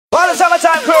All the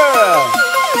summertime girl,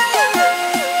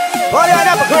 all the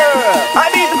other girl, I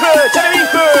need the girl,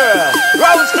 Genevieve girl,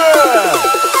 Rose girl.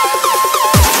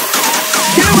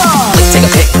 Take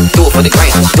a pic, do it for the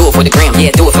gram, do it for the gram,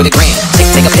 yeah, do it for the gram.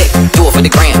 Take a pic, do it for the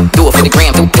gram, do it for the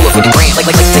gram, do it for the gram.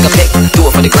 Like take a pic, do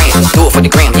it for the gram, do it for the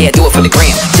gram, yeah, do it for the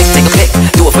gram. Take a pic,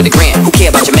 do it for the gram. Who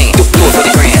care about your man? Do it for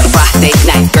the gram. Friday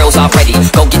night, girls all ready.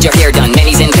 Go get your hair done,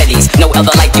 manis and petties. No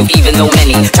other like you, even though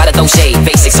many try to throw shade.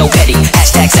 Basic so petty.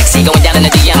 Hashtag sexy, going down in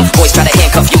the DM. Boys try to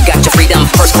handcuff you, got your freedom.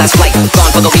 First class flight,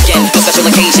 gone for the weekend. No special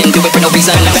occasion, do it for no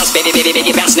reason. Bounce, baby, baby,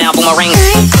 baby, bounce now, boomerang.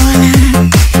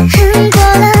 恨过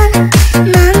了，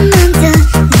慢慢的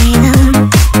没了，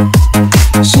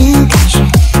是感觉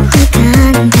会更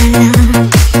淡了，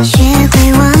学会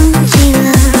忘记了，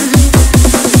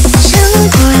伤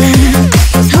过了，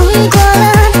痛过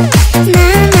了，慢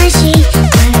慢习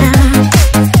惯了，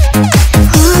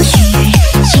或许爱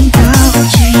情都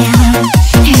这样，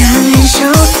让人受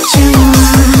折磨。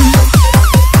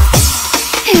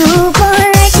如果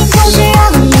爱情总是让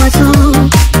我痛，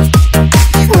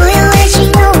我要爱情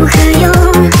有何用？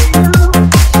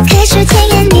开始甜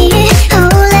言蜜语，后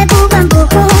来不管不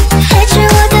顾，还是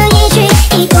我的一举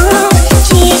一动。其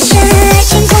实爱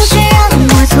情总是让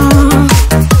我痛，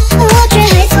我却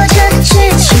还做着痴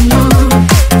情梦。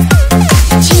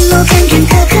情路坎坎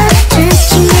坷坷，真情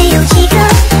没有几个，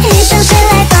遇上谁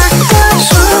来把我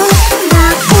说，把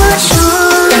我说。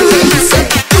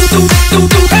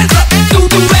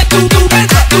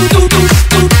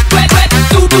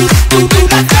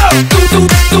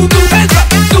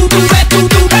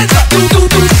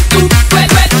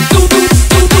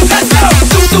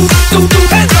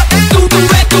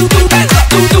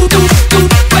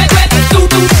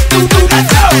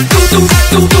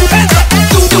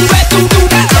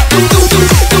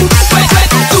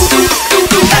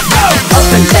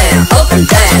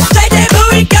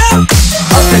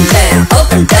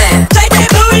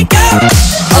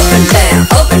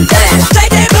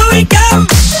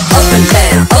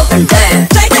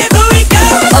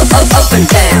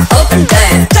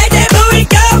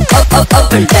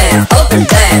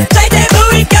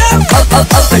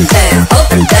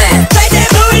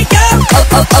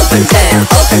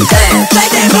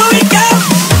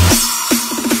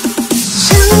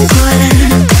伤过了，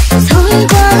痛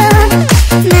过了，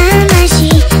慢慢习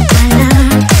惯了，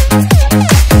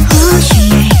或许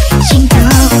爱情都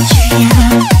这样，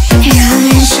让人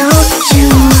受折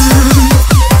磨。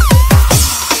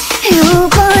如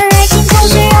果爱情总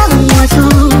是让我痛，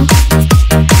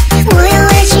我要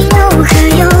爱情有何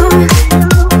用？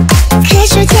开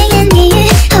始甜言蜜语，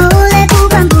后来不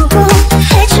管不顾，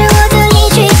还是我的一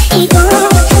举一动。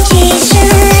其实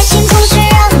爱情总是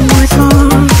让我痛，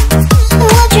我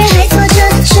却还做着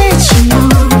痴情梦。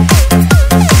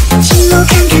情路坎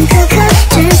坎坷坷，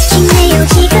真情没有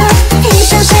几个，遇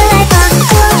上谁来把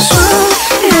我说，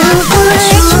让我说。爱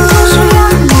情总是让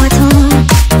我痛，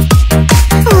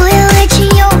我要爱情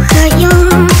有何用？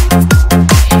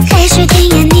开始甜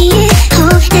言蜜语，后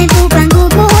来不管不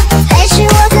顾，还是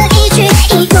我的一举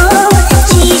一动。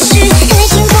其实爱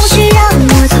情总是让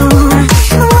我痛，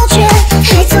我却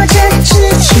还做着痴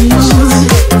情梦。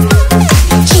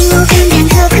情路坎坎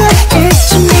坷坷，真情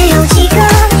没有几个，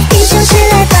遇上谁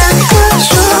来把我说，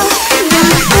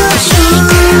把我说。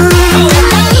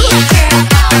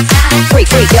Freak,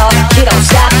 freak, y'all, you don't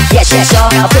stop. Yes, yes, y'all,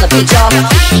 I feel the beat, y'all.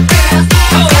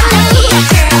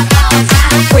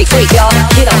 Freak, freak, y'all,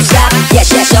 you don't stop.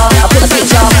 Yes, yes, y'all, I feel the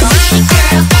beat, y'all.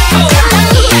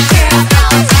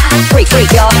 Freak,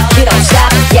 freak, y'all, you don't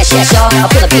stop. Yes, yes, y'all, I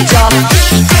feel the beat, y'all.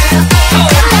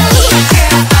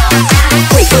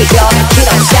 Freak, freak, y'all, you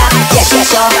don't stop. Yes,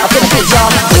 yes, y'all, I feel the beat, y'all.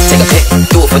 Take a pic,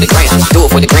 do it for the gram, do it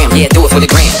for the gram, yeah, do it for the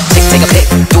gram. Take a pic,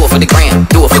 do it for the gram,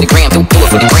 do it for the gram, do it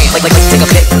for the gram. Like take a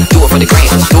pic, do it for the gram,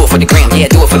 do it for the gram, yeah,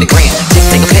 do it for the gram.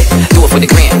 Take a pic, do it for the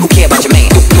gram. Who care about your man?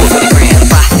 Do it for the gram.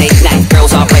 Friday night,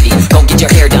 girls all ready. Go get your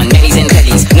hair done, manis and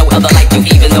petties. No other like you,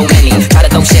 even though many try to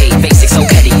throw shade. Basic so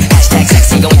petty. Hashtag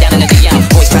sexy, going down in the DM.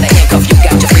 Boys try to handcuff you,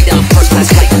 got your freedom. First class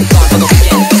flight, gone for the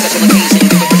weekend. No special occasion,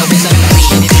 do it for no reason.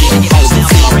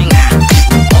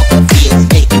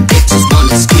 Making bitches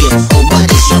wanna squeal. Oh, what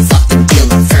is your fucking deal?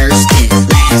 First and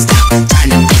last, I'm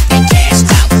trying to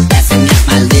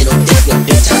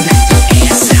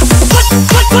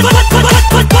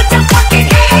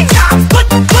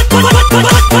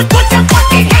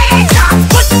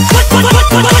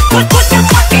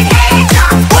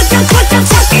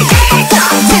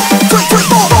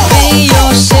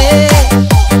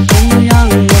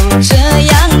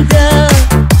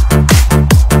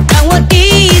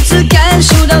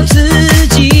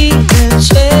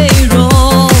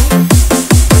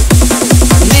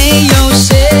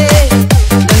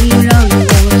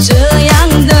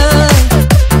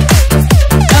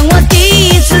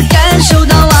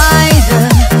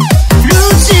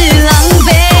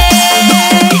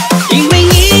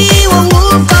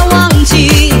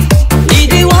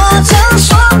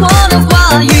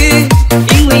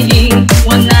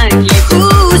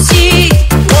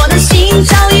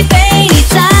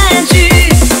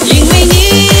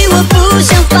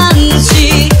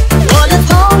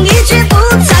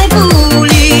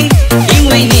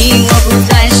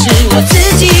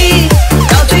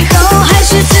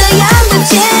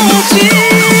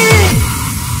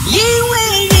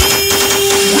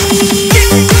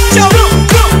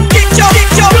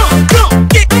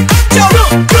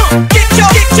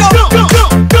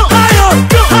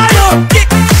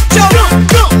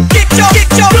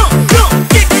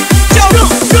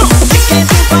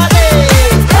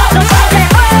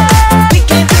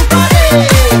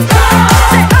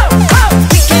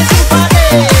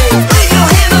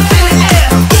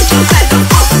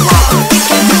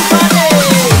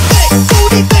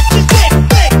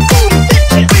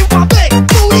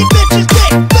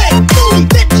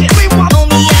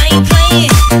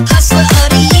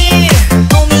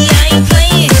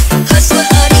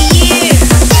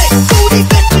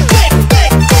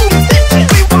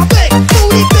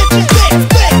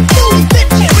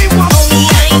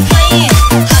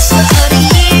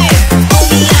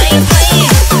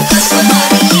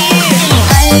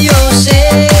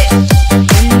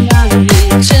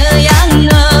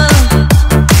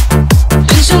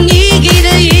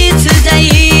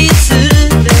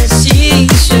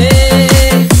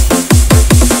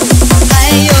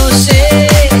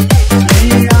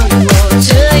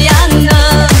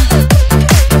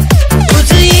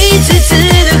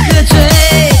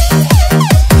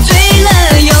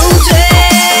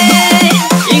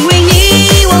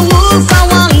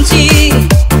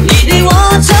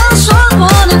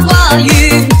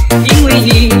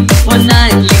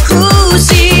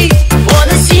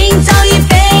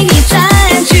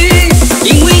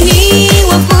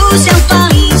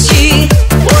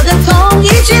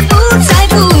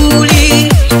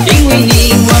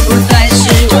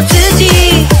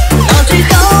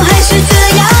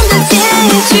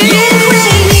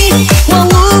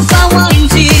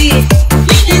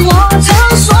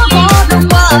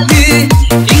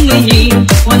因为你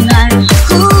我难以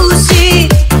呼吸，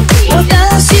我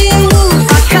的心无法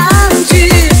抗拒，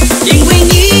因为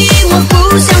你我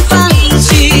不想放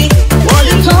弃，我的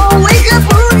痛为何不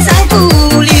再不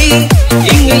理？因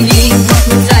为你我不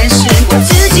再是我自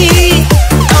己，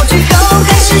到最后还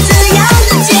是这样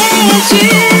的结局。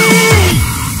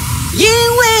因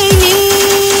为你。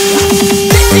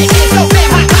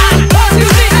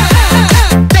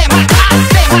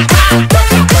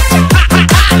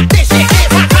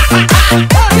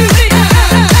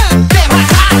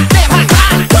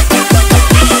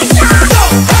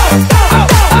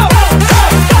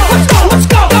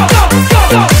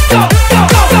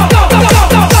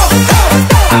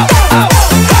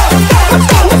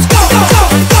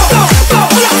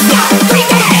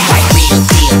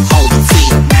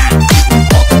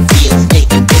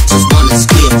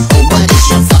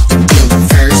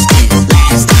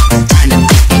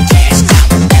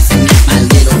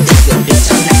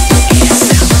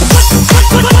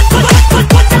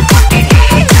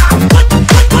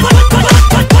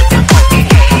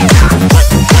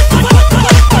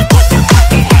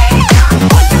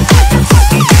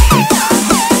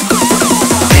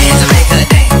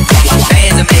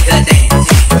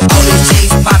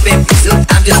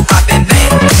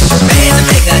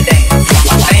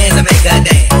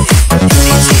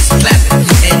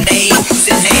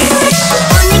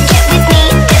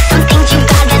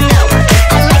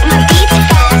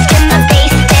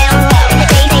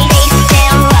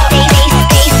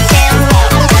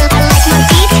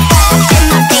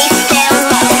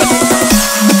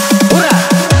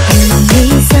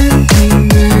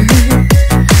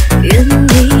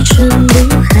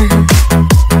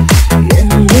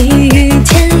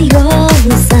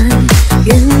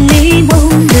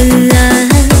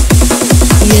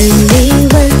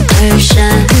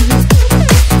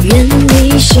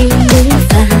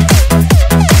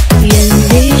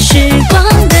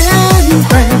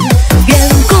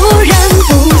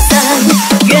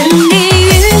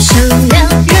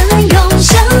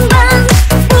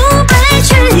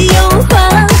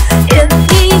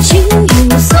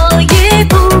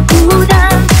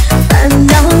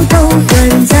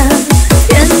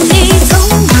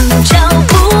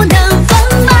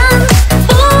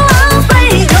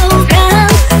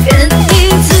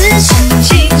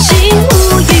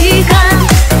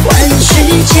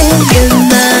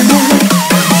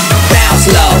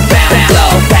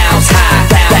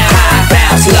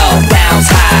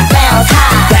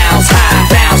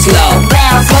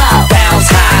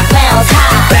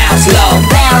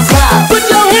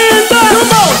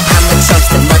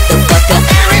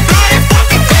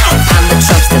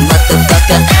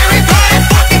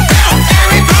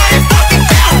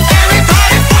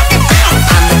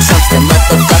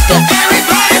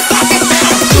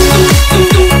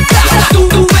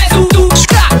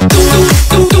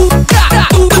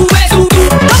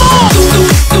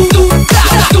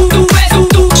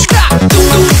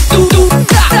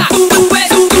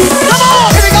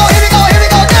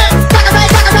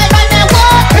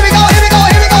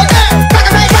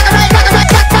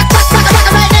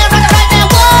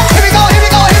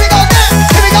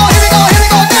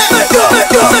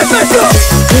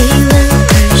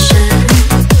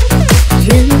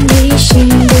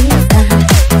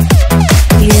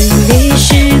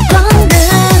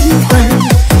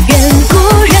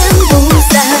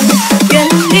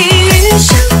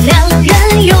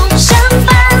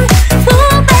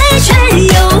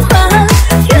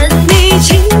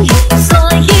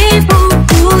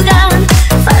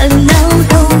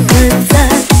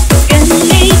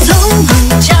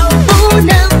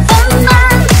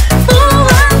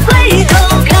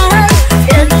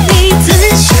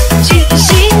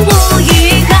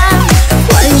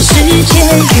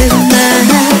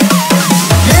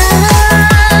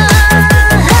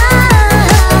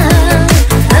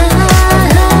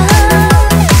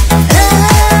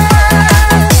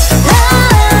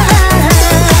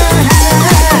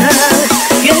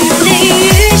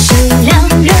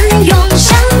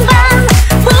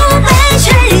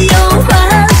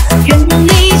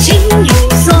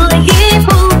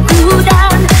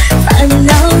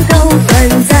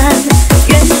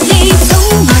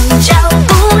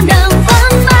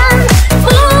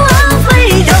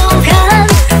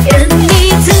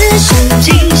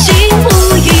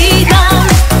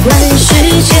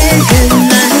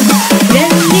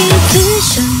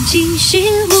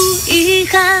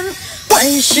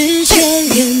万事皆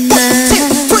圆满。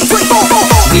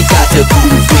We got the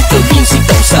groove with the music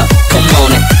goes up. Come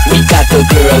on it. We got the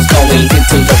girls going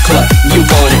into the club. You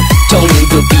want it? Don't need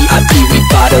the VIP with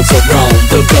bottles of rum.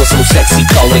 The girls so sexy,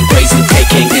 going crazy,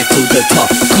 taking it to the top.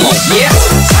 Come on, yeah.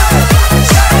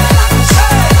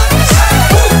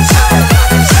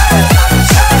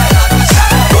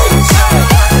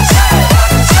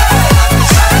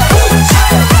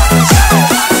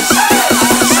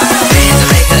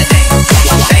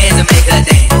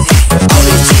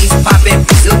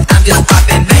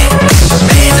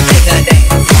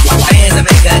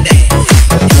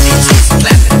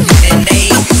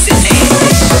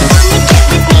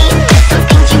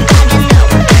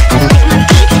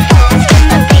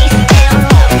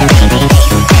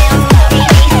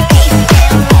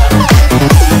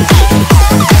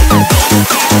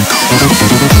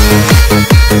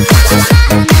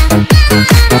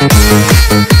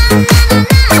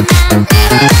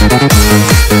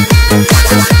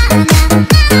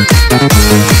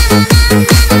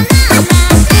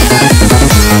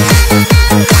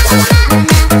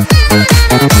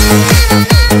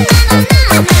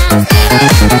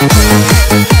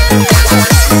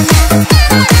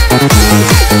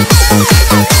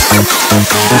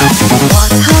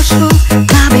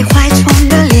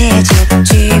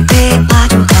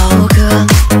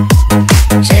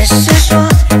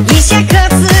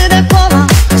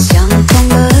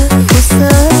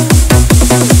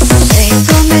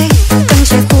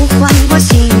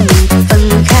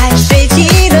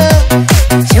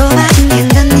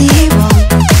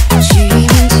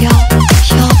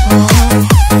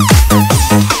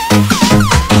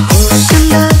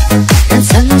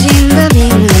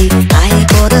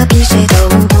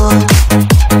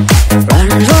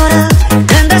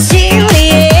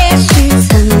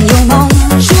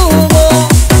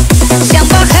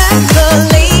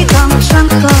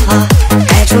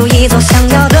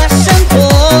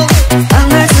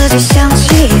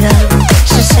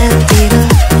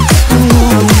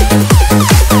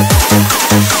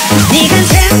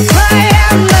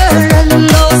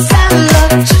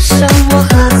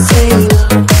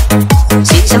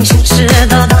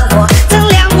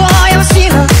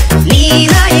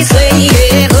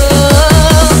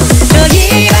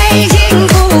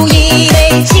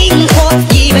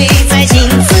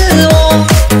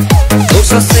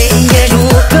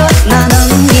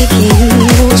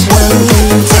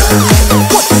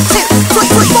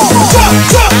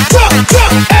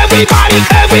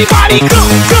 Everybody, go,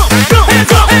 go, go,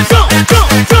 hands up, hands up, go,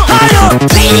 go, higher.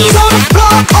 Ladies on the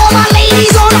floor, all my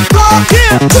ladies on the floor.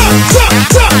 Yeah, jump, jump,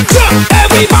 jump, jump.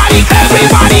 Everybody,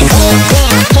 everybody, go.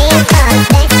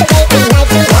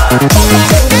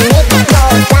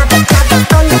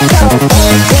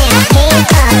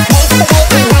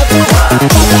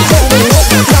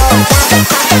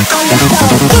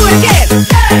 Do it again.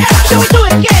 Shall we do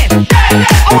it again?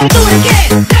 I wanna do it again.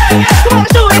 Come on,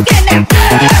 do it again now.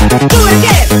 Do it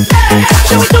again.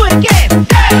 Shall we do it again?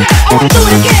 I wanna do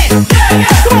it again.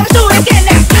 Come on, do it again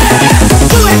now.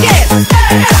 Do it again.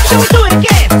 Shall we do it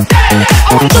again?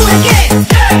 I wanna do it again.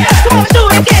 Come on, do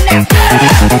it again now.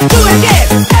 Do it again.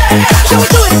 Shall we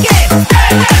do it again?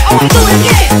 I wanna do it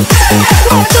again.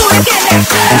 Come on, do it again now.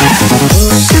 无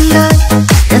声的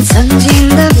人曾经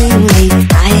的命令，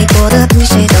爱过的比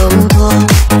谁都多。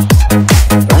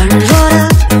软弱的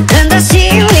人的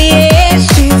心里，也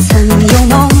许曾有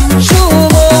梦触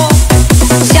摸。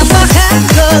想把汗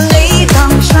和泪当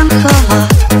成河，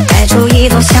盖出一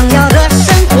座想要的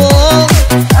生活。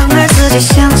然而自己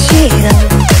想起的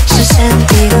是身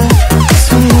体的从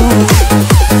容。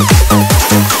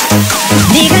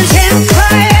你看天快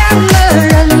亮了，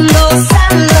人都散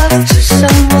了，只剩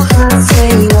我和脆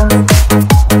弱。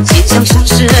心像城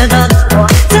市的灯火，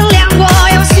曾亮过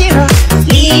又熄了，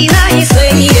你那一岁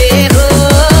月河。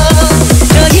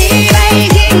这一杯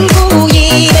幸福，一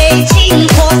杯惊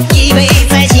火，一杯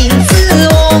再敬自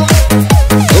我。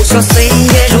都说岁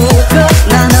月如歌，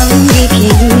哪能一贫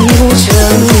无成？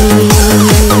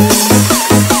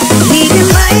你别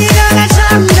埋着该唱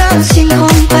着，星空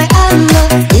快暗了，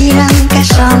依然该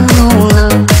上路了。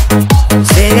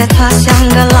岁月它像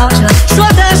个老者，说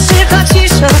的是可取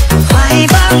舍，快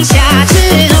放下执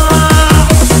着。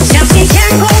相信天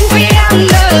空会亮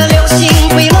的，流星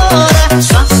会落的，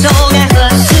双手该何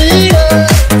时了？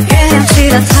月亮去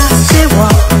了，它是我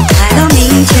拍到明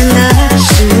天的时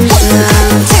辰。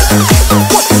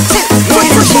月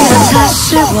亮去了，它是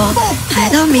我拍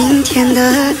到明天的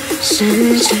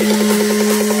时辰。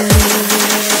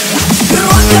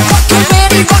Rockin',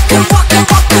 ready, rockin', rockin',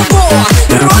 rockin' more.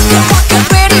 Rockin', rockin',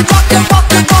 ready, rockin',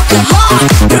 rockin', rockin' hard.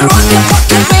 Rockin',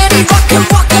 rockin', ready, rockin',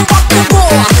 rockin', rockin'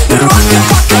 more. Rockin',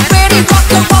 rockin', ready,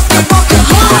 rockin', rockin', rockin'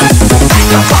 hard.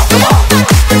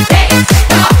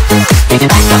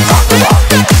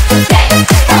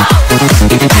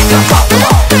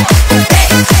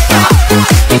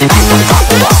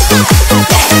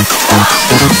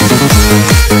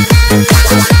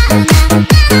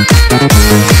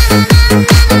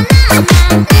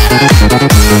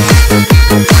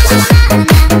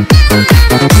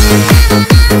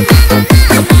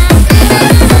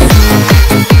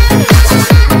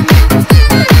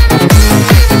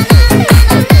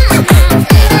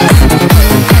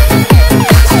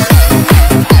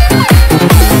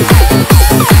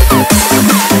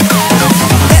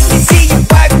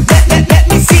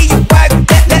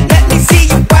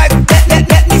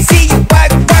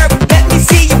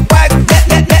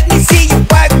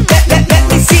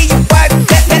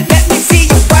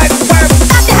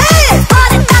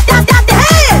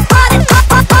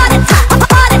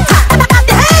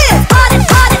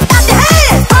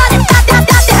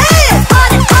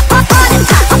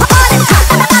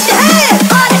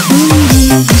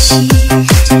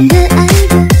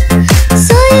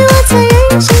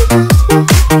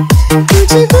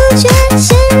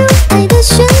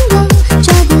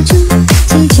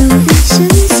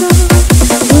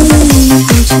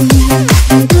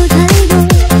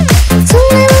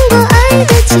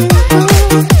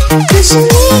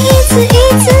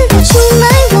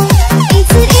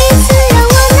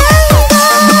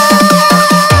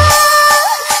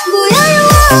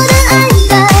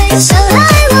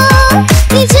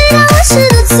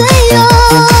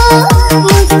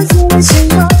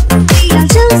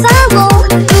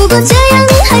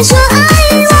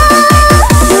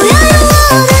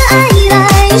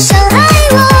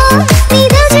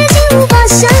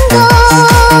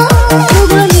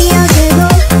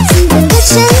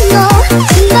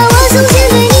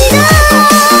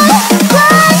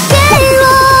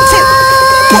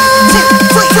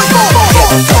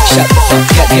 shut the fuck,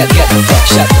 get the fuck,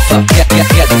 shut the fuck, get the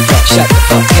fuck, shut the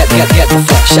fuck, get the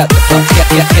fuck, shut the fuck, get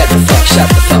the fuck, shut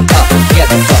the fuck up, get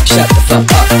the fuck, shut the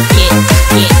fuck up.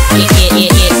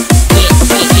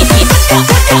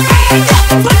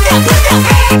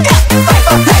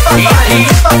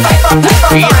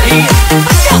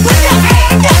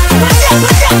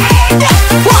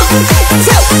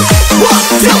 One,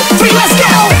 two, three, let's go.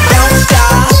 Don't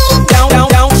stop,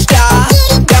 don't stop,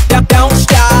 don't stop, don't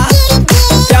stop, don't stop,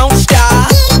 don't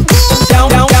stop,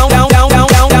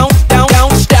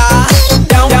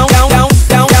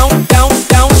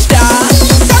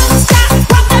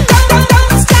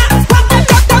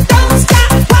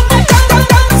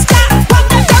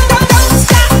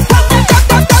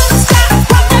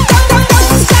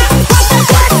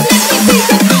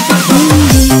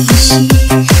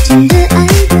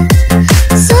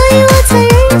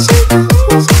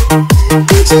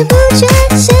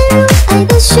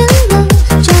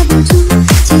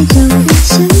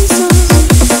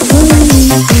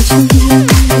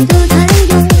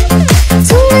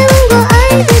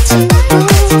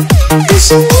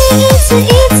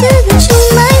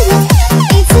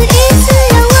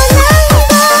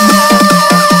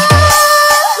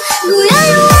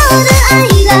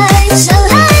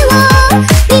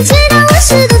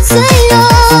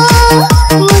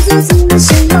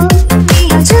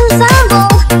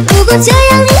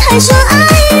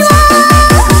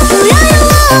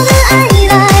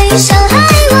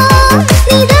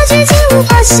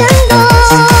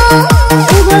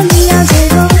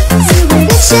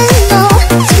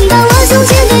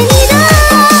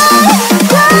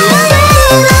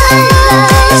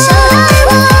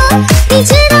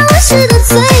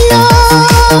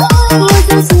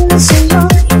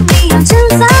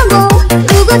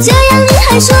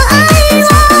说爱我，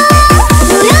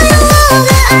不要用我的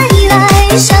爱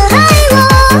来伤害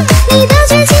我。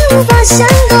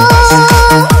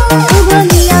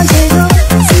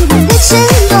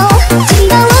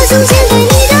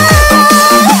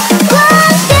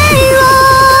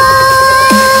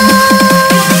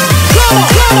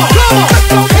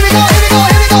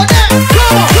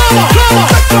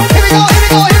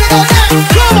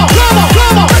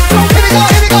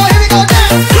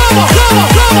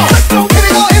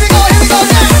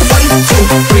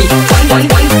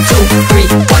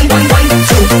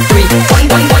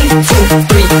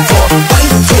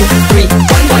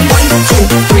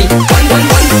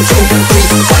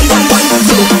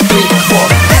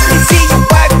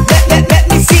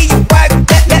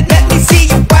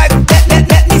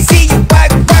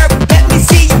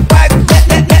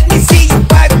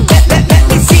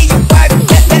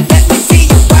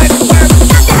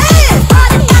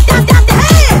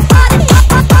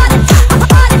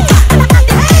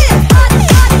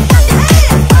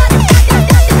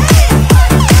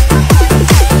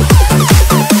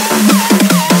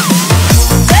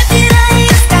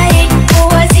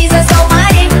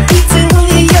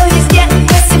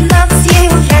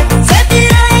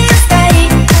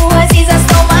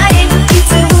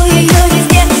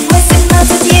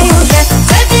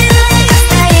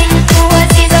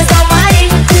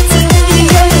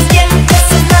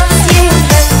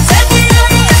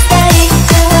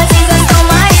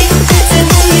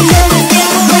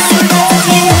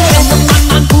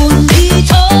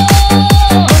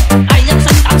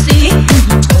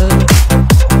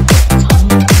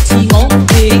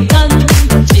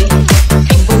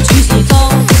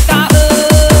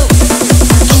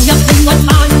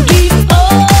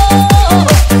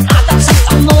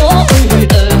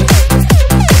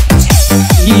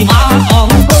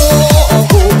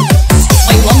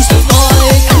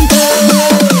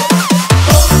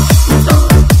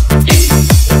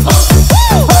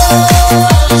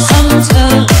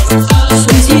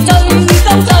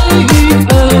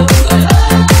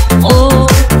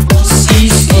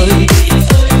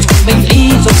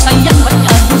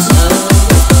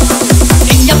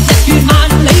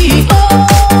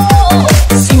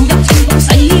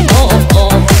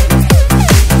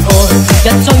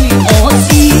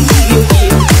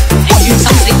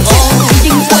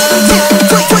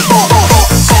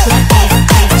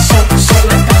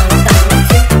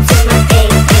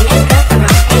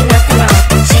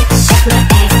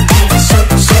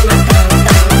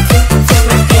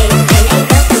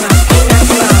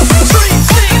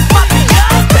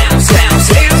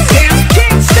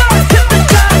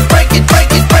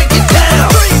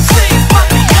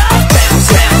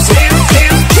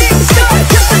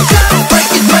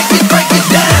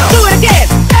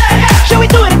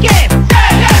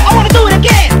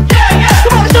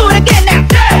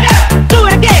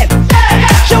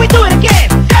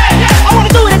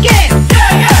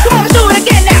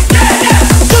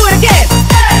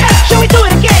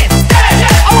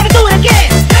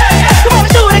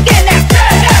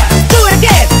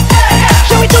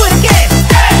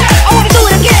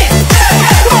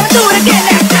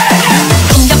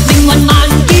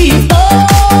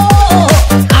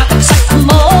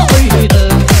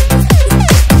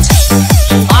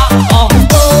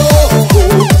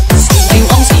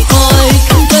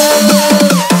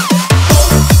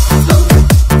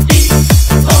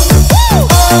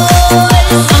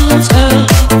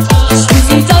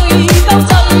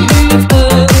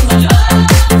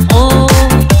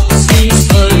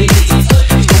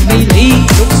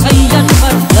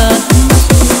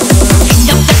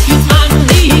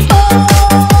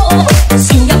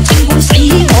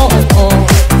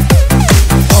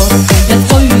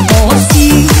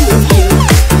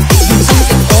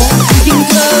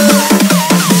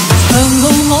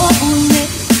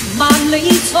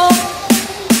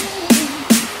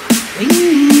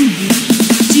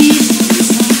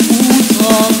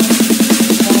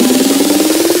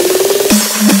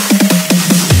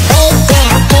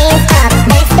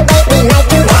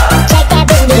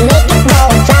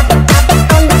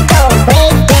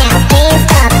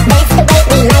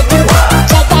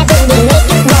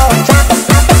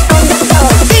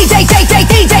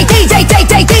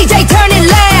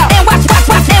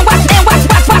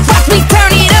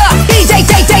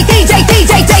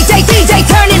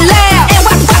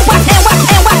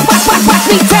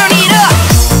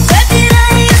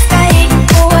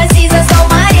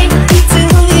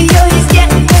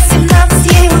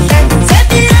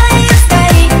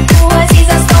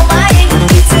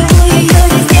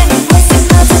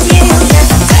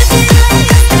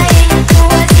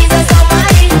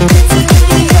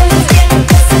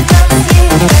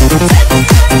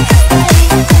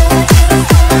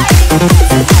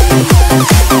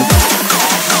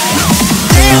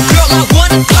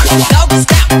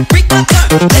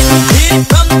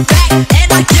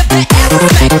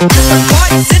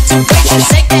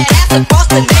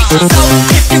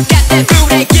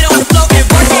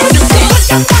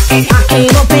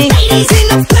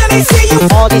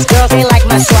All these girls, they like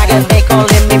my swagger, they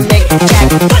calling me Mick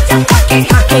Jagger. Put your fucking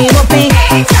hockey up in.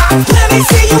 Let me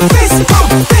see you fist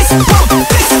bump, fist bump,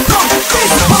 fist bump,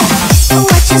 fist bump.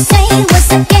 What you say was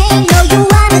okay, no you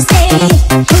wanna stay.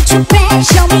 Put your breath,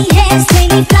 show me hands,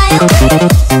 make me fly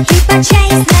away. Keep my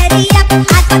chains, let it up,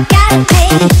 I forgot to pay.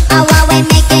 Oh, what we're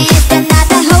making is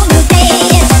another whole new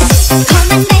day. Call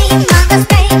my name on the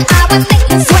screen, I will make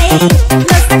you sway.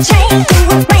 Lose my chain, you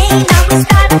will rain, now we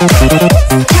start to play.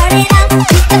 Turn it up,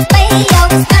 keep the way,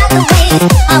 always got the way.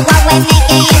 Oh, what we're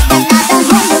making is another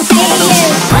whole new day.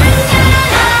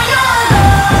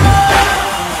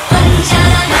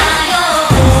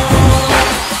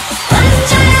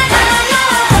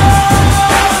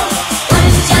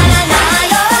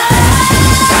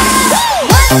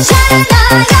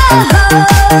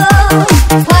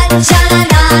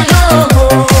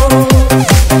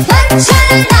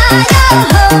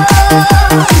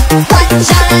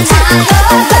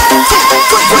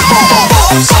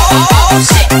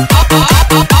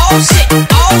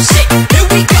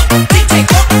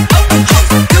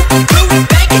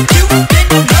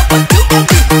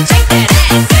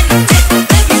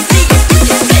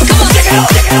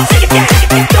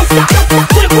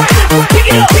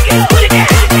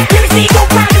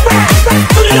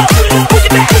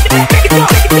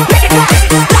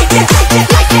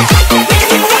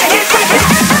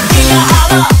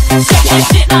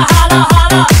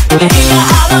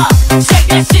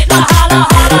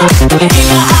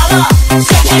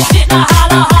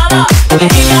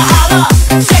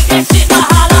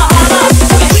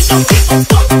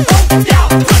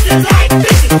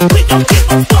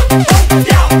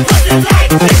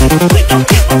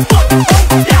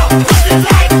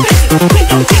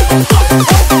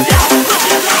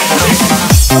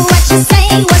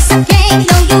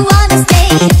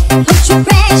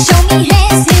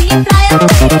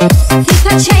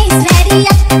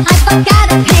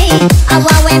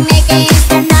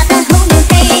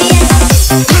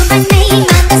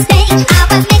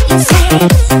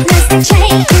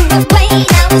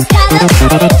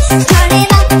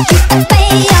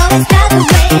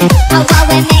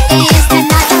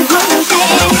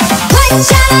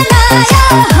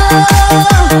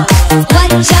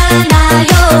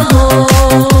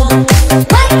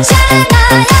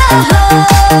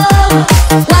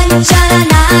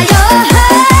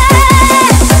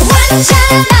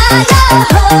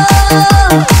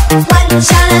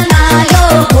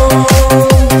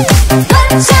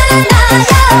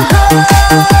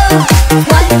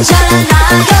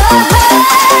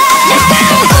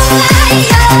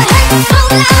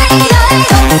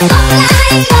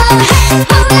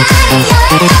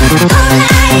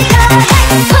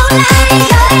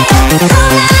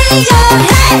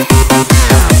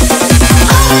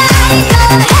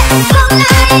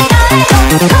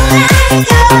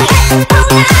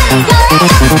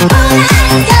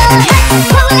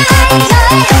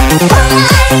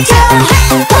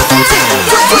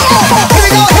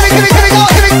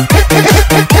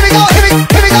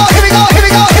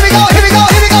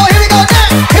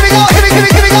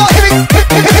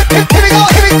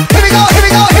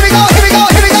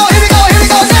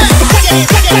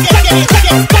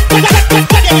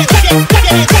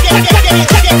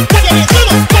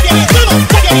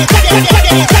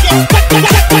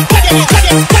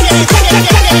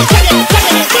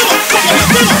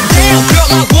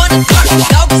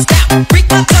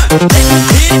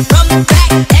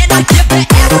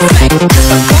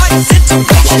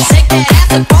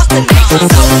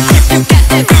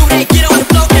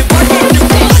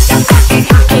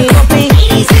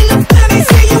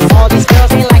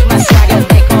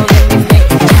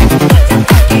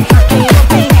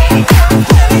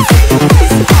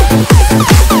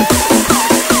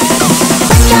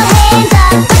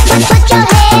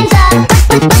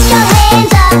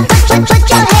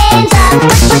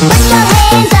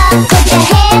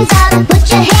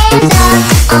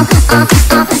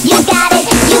 You got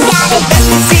it.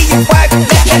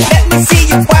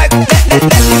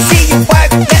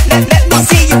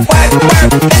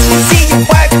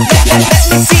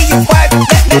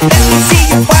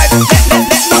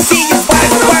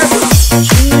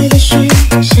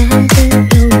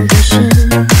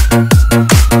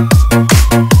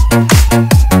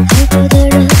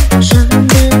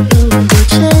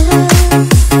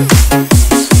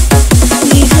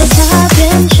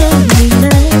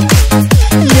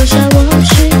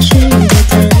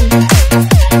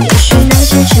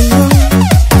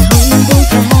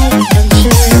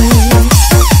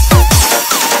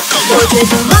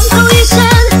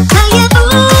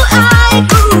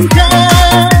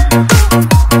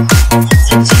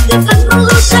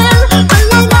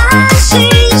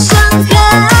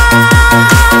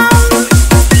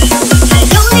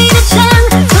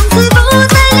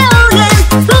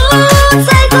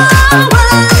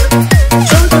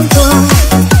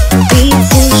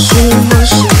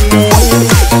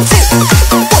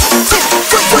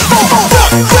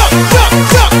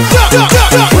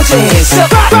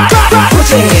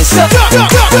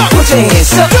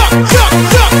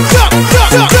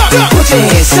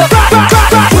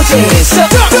 hands up,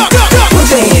 put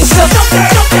your hands up.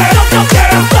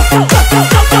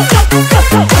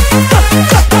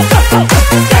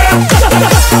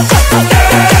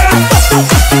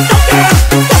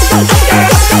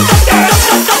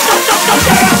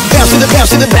 Bounce to the bounce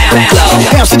to the bounce low.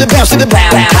 Bounce to the bounce to the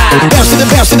bounce high. Bounce to the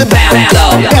bounce to the bounce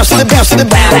low. Bounce to the bounce to the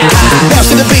bounce high. Bounce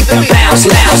to the beat, bounce lounge.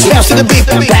 Bounce to the beat,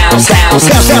 bounce bounce.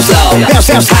 Bounce bounce low. Bounce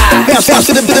bounce high. Bounce bounce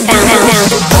to the bounce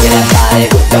bounce. Get that body,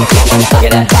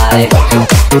 get that body,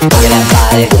 get that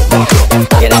body,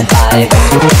 get that body,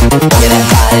 get that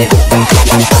body,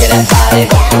 get that body,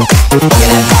 get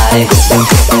that body,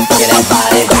 get that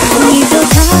body. 你走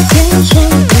他天选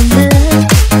的门，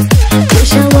留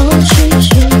下我去选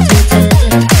择的。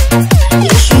也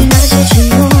许那些承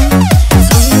诺从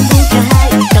不该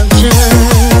当真。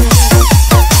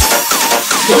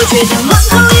我决定往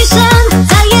后余生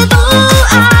再也不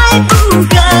爱不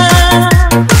恨。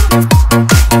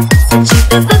曾经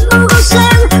的奋不顾身，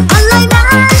换来难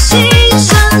惜伤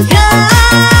痕。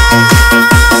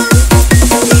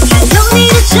离开有你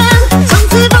的城，从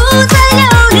此不再留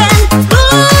恋，不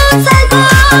再过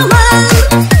问，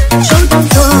就当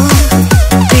作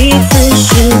彼此是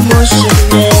陌生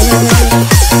人。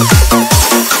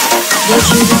我决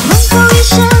定往后余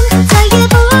生再也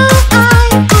不爱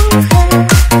不恨。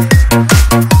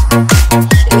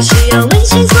与其要为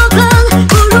情所困，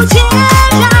不如孑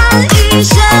然一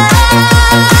身。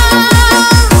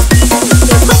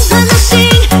有封存的心，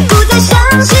不再相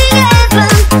信缘分，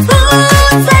不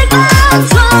再放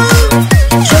纵，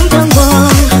就当我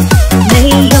没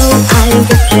有爱的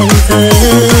天分，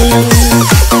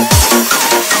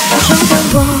就当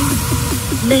我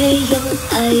没有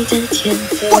爱的天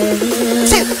分。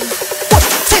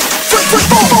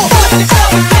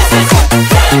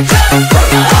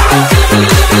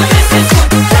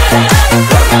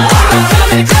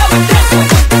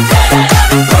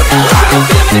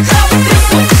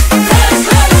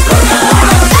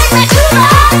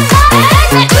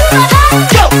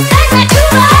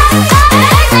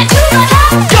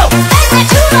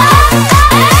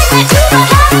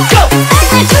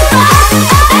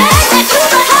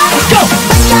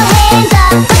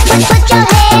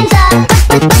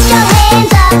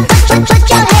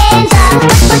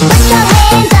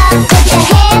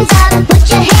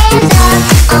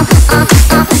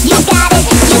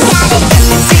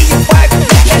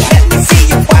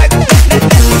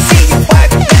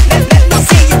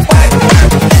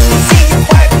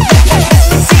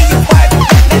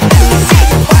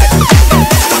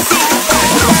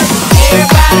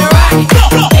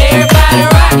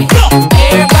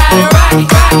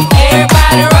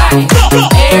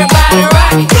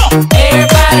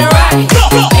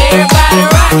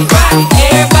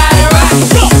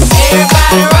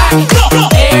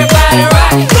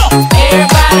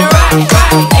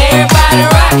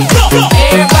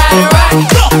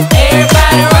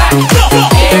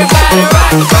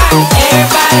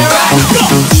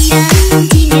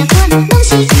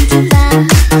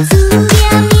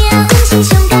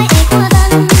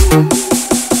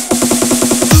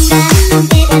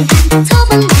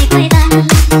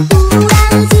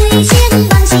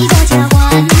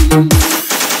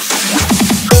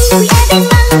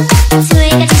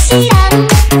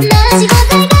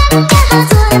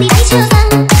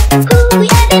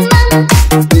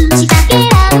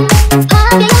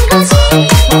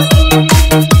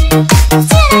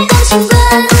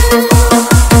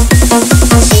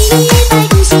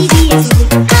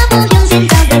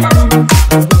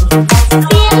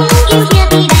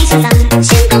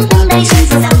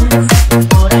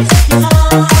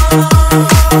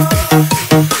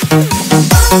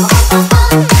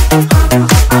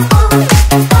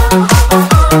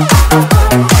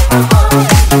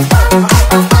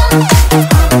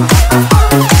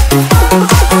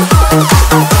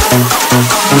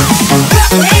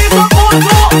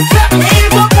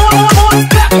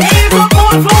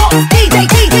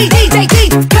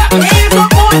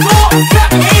DJ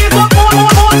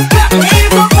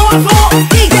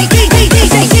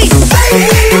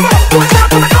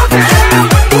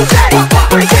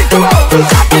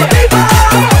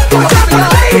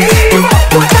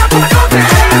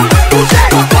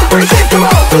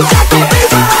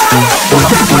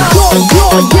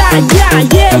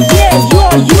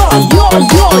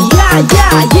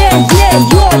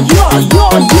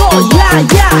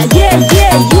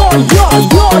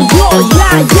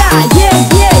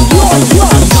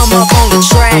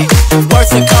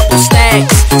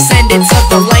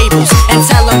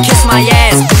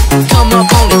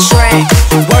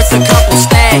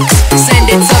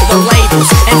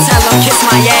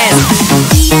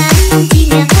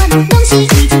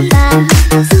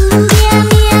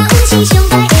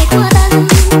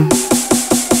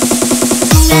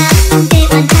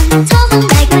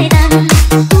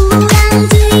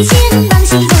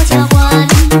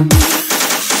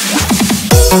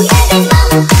期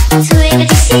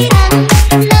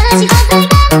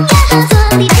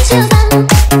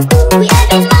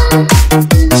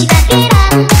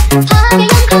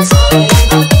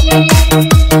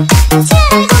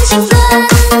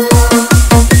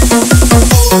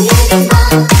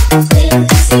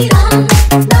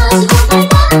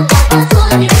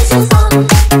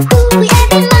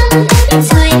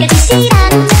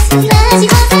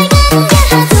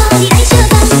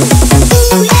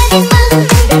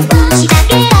待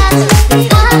给他，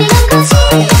怕别人可惜。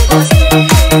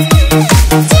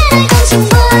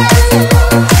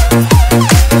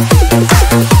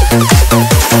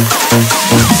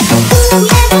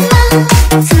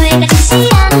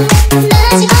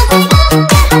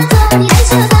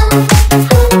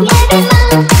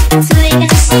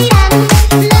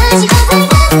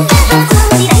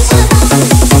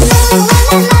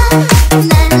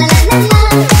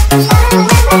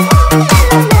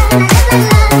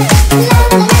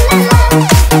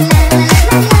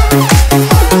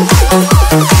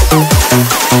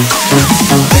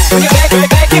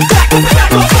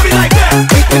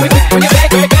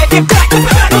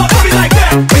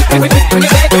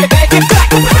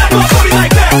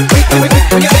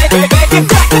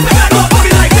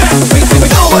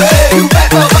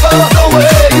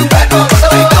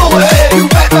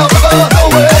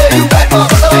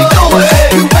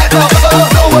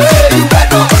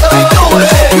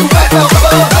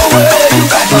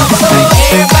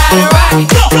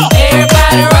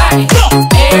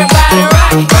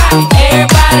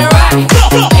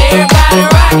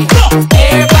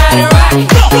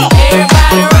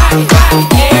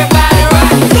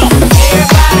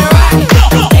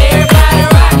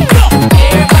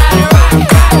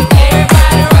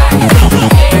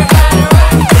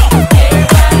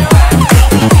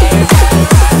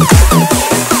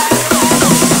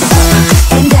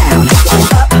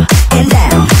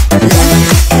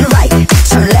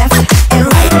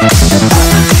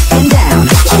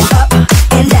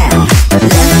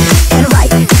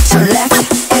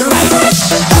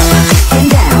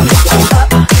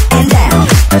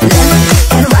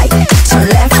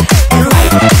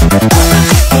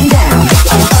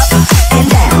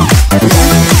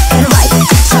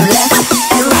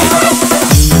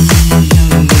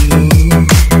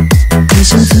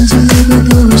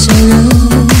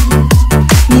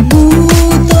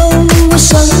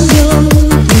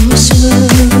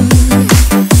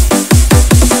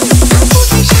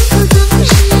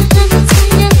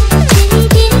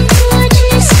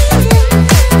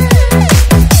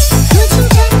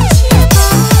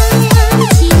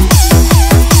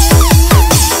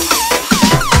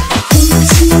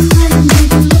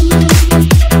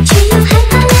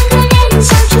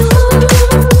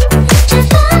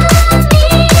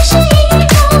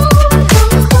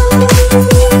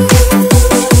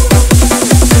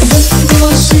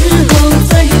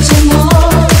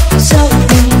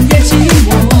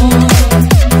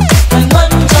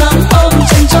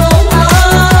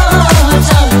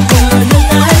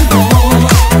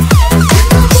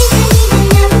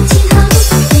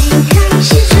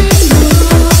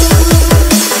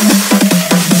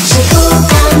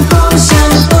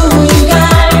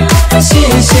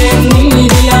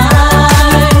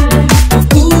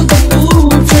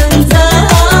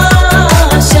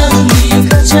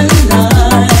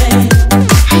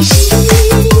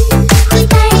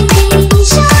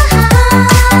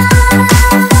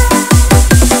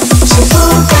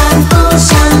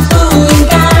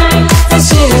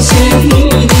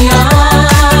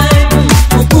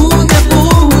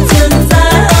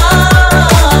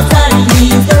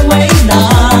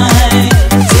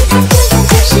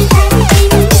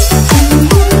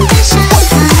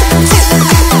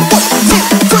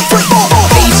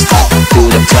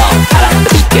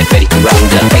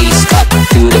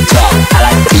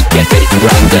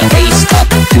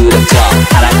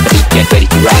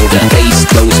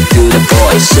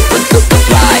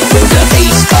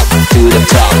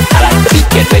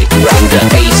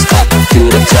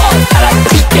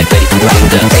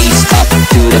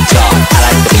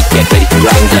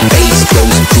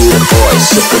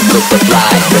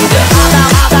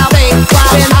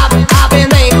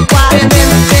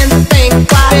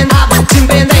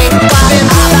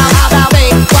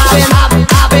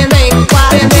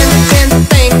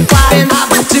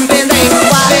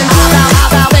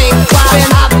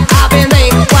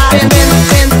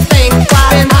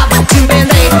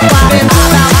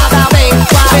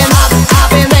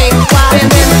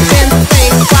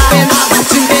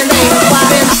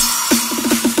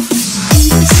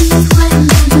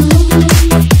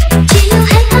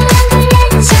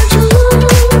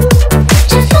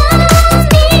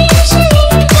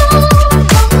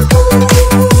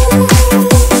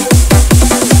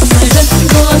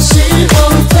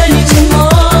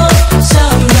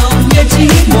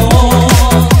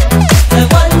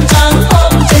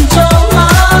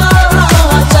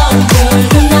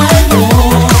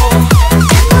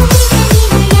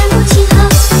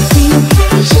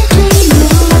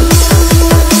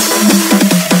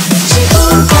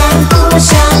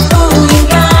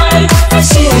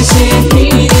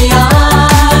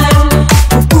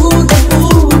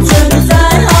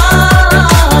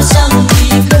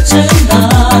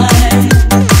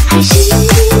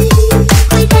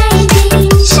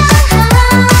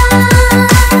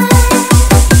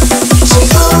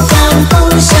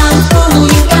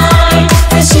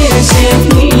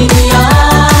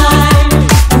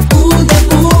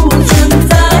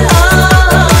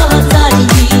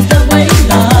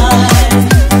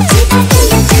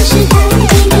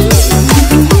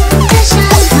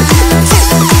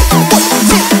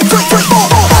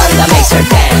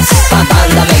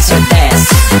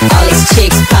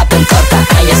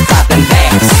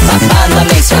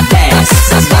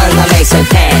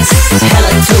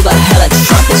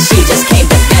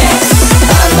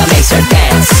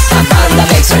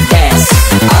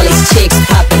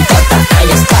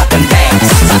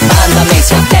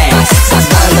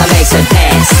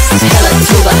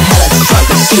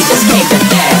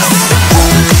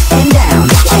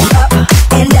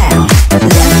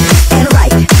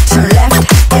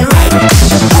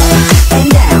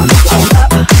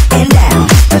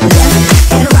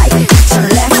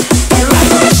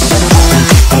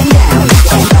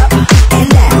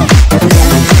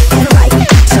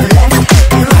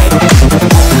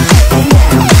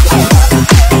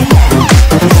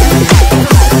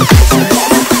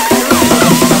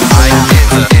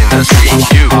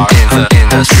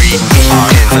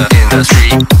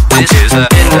This is the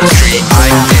industry.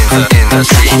 I'm in the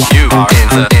industry. You are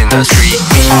in the industry.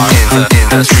 We are in the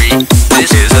industry. This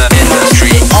is the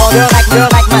industry. All girls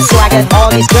like my swagger.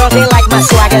 All these girls they like my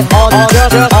swagger. All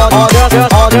girls like my swagger.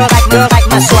 All girls like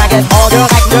my swagger.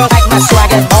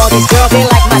 All these girls they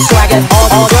like my swagger.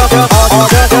 All girls like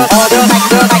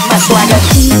my swagger.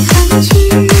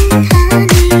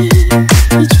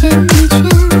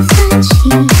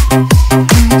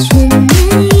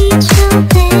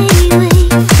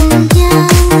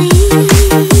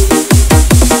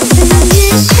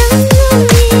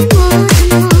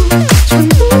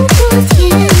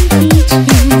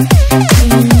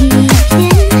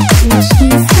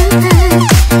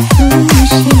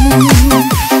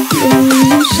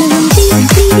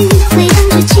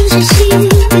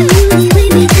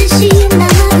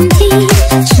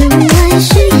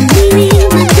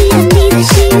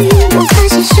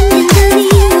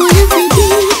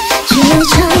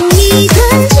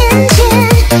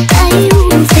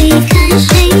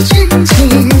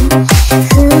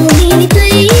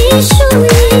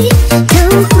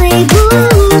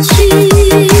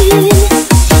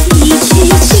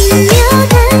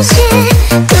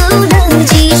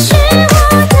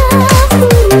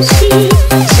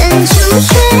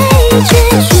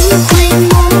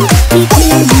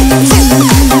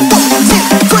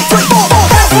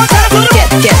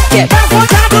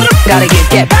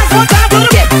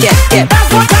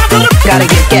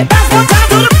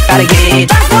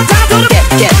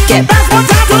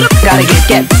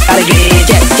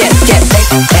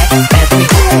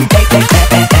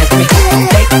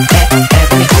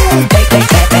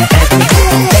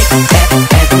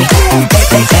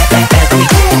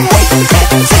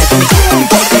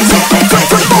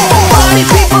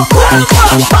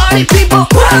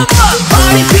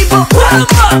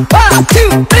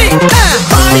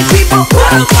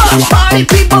 ，Party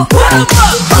people,